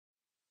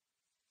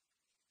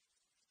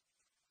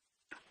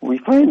We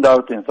find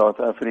out in South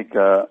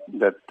Africa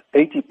that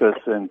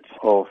 80%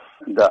 of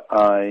the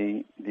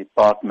eye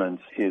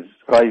departments is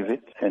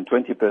private and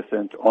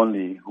 20%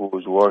 only who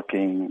is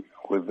working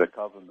with the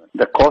government.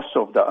 The cost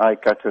of the eye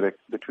cataract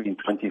between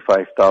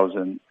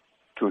 25,000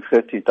 to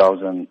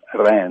 30,000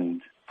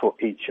 rand for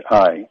each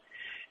eye.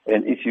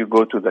 And if you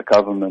go to the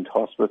government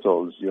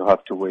hospitals, you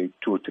have to wait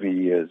 2-3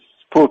 years.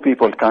 Poor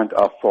people can't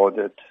afford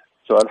it.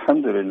 So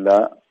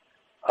alhamdulillah,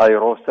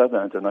 IROSA,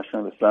 the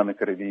International Islamic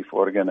Relief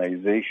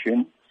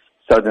Organization,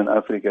 Southern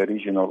Africa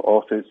Regional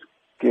Office,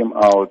 came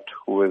out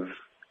with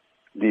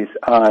this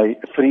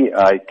free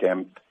eye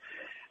camp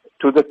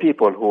to the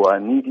people who are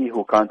needy,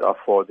 who can't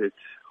afford it,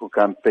 who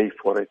can't pay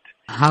for it.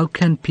 How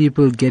can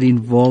people get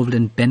involved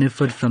and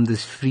benefit from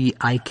this free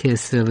eye care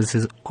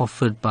services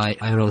offered by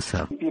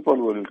IROSA? People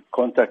will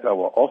contact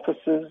our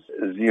offices,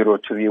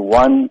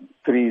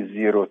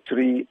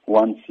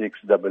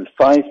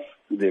 031-303-1655,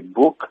 they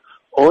book,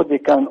 or they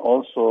can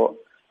also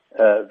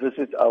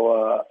visit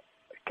our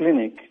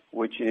clinic,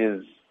 which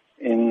is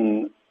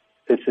in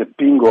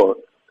Isipingo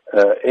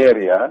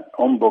area,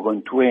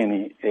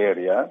 Ombogontweni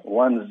area,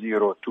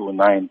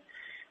 1029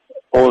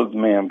 Old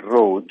Main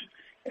Road.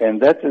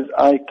 And that is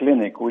eye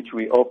clinic, which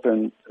we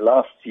opened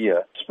last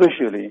year,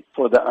 especially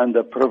for the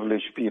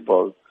underprivileged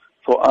people,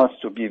 for us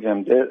to give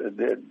them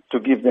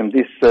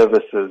these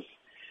services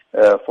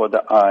for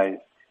the eyes.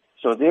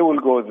 So they will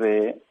go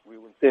there, we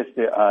will test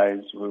their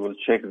eyes, we will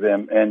check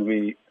them, and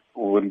we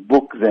will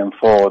book them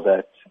for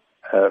that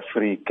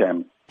free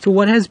camp. So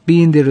what has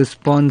been the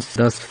response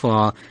thus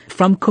far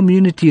from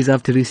communities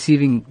after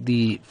receiving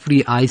the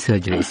free eye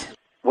surgeries?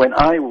 When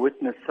I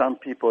witnessed some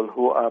people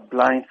who are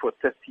blind for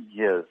 30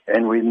 years,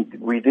 and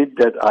we did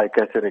that eye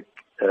cataract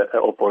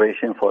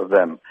operation for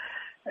them,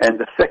 and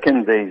the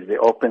second day they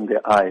opened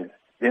their eyes,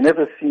 they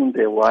never seen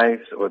their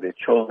wives or their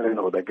children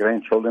or their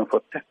grandchildren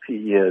for 30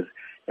 years,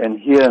 and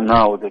here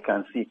now they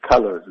can see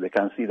colors, they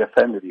can see the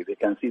family, they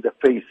can see the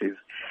faces.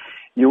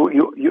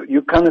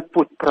 You cannot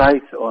put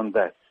price on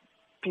that.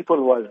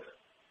 People was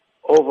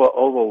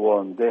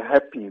overwhelmed. They're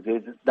happy.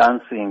 They're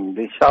dancing.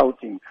 They're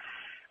shouting.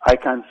 I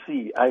can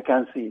see.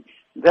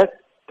 That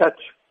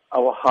touch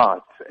our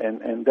hearts,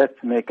 and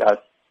that make us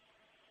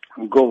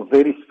go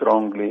very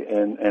strongly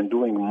and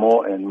doing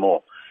more and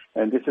more.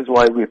 And this is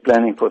why we're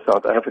planning for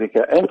South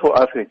Africa and for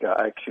Africa,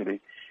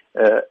 actually.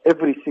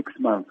 Every 6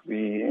 months,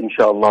 we,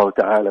 inshallah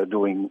ta'ala,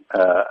 doing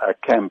a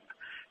camp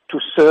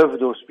to serve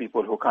those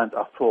people who can't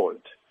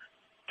afford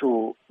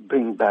to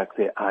bring back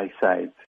their eyesight.